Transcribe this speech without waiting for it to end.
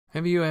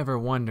Have you ever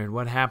wondered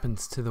what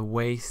happens to the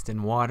waste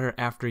and water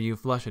after you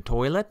flush a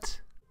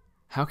toilet?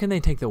 How can they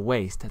take the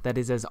waste that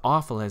is as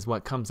awful as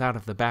what comes out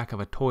of the back of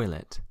a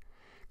toilet,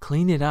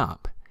 clean it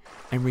up,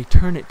 and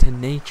return it to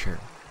nature,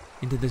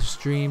 into the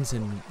streams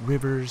and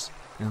rivers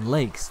and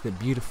lakes that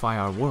beautify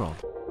our world?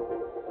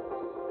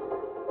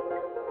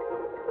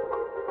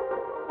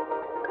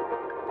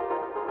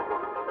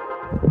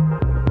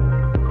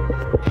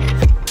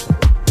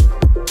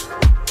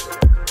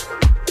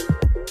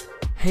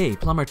 Hey,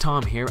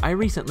 Plumber-Tom here. I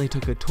recently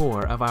took a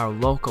tour of our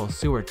local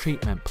sewer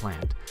treatment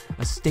plant,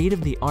 a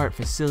state-of-the-art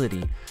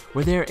facility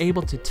where they are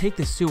able to take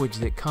the sewage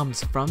that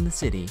comes from the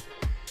city,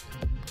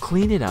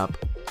 clean it up,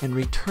 and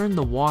return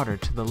the water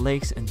to the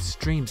lakes and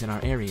streams in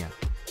our area.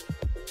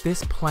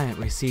 This plant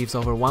receives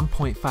over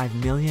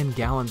 1.5 million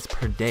gallons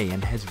per day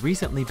and has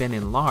recently been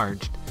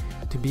enlarged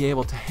to be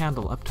able to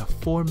handle up to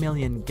 4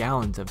 million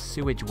gallons of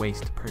sewage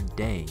waste per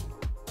day.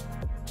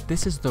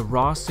 This is the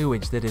raw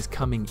sewage that is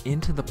coming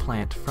into the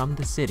plant from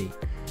the city.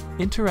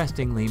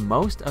 Interestingly,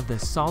 most of the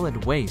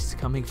solid waste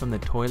coming from the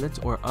toilets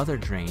or other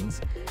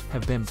drains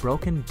have been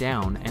broken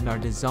down and are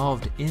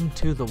dissolved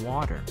into the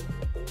water.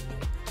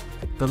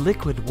 The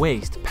liquid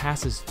waste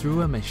passes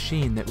through a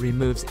machine that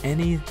removes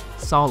any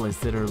solids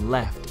that are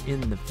left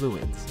in the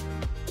fluids.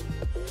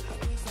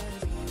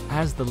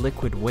 As the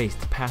liquid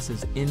waste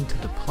passes into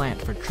the plant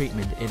for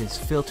treatment, it is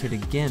filtered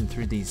again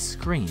through these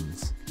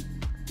screens.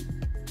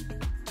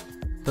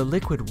 The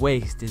liquid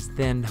waste is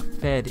then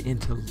fed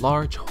into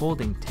large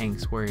holding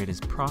tanks where it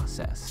is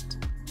processed.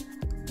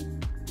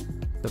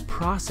 The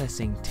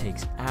processing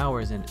takes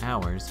hours and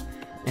hours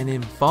and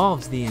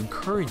involves the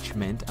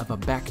encouragement of a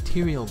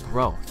bacterial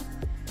growth.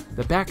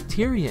 The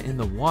bacteria in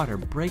the water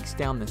breaks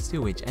down the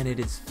sewage and it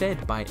is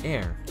fed by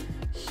air.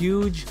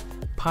 Huge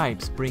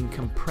pipes bring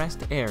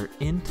compressed air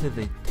into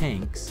the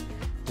tanks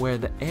where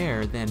the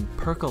air then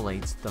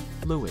percolates the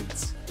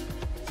fluids.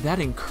 That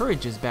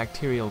encourages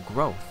bacterial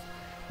growth.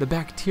 The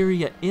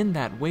bacteria in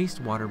that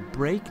wastewater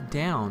break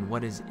down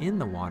what is in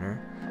the water.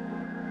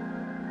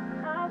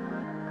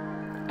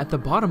 At the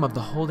bottom of the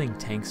holding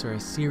tanks are a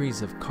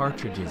series of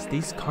cartridges.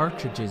 These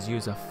cartridges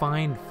use a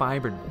fine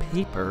fibered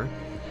paper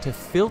to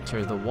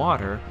filter the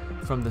water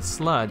from the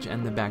sludge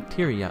and the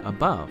bacteria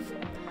above.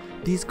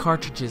 These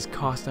cartridges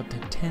cost up to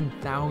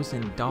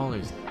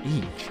 $10,000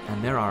 each,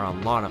 and there are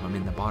a lot of them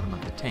in the bottom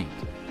of the tank.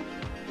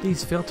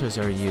 These filters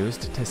are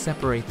used to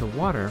separate the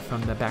water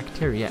from the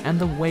bacteria and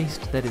the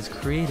waste that is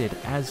created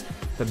as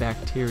the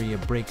bacteria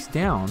breaks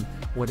down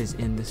what is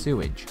in the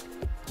sewage.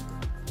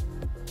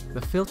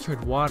 The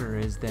filtered water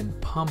is then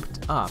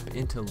pumped up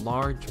into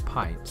large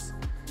pipes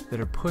that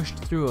are pushed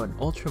through an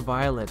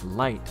ultraviolet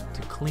light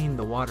to clean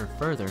the water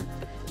further,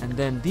 and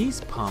then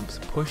these pumps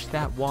push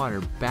that water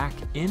back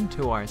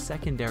into our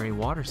secondary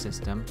water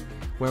system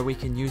where we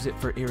can use it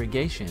for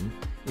irrigation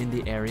in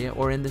the area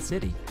or in the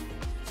city.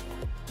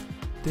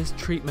 This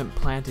treatment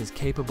plant is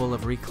capable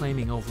of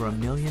reclaiming over 1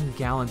 million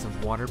gallons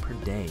of water per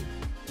day.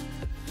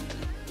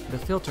 The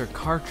filter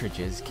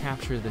cartridges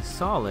capture the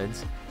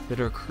solids that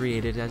are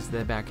created as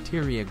the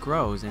bacteria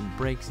grows and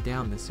breaks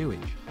down the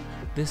sewage.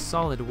 This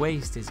solid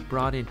waste is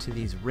brought into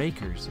these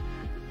rakers.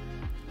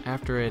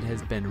 After it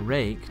has been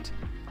raked,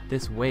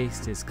 this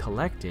waste is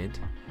collected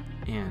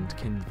and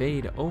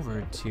conveyed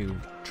over to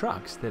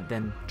trucks that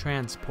then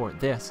transport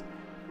this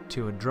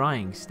to a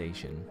drying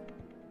station.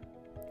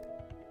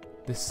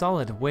 The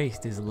solid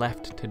waste is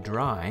left to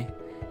dry,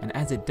 and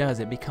as it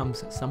does, it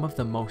becomes some of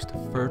the most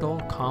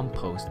fertile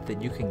compost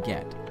that you can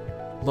get.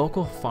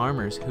 Local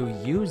farmers who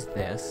use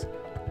this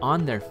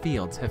on their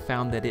fields have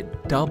found that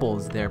it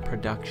doubles their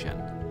production.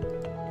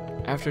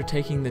 After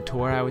taking the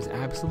tour, I was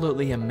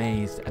absolutely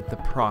amazed at the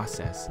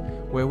process,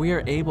 where we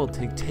are able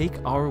to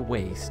take our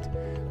waste,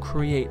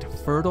 create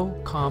fertile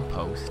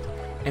compost,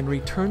 and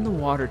return the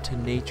water to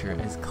nature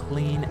as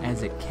clean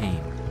as it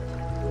came.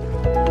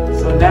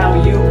 So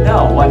now you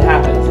know what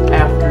happens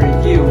after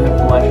you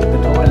have flushed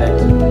the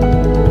toilet.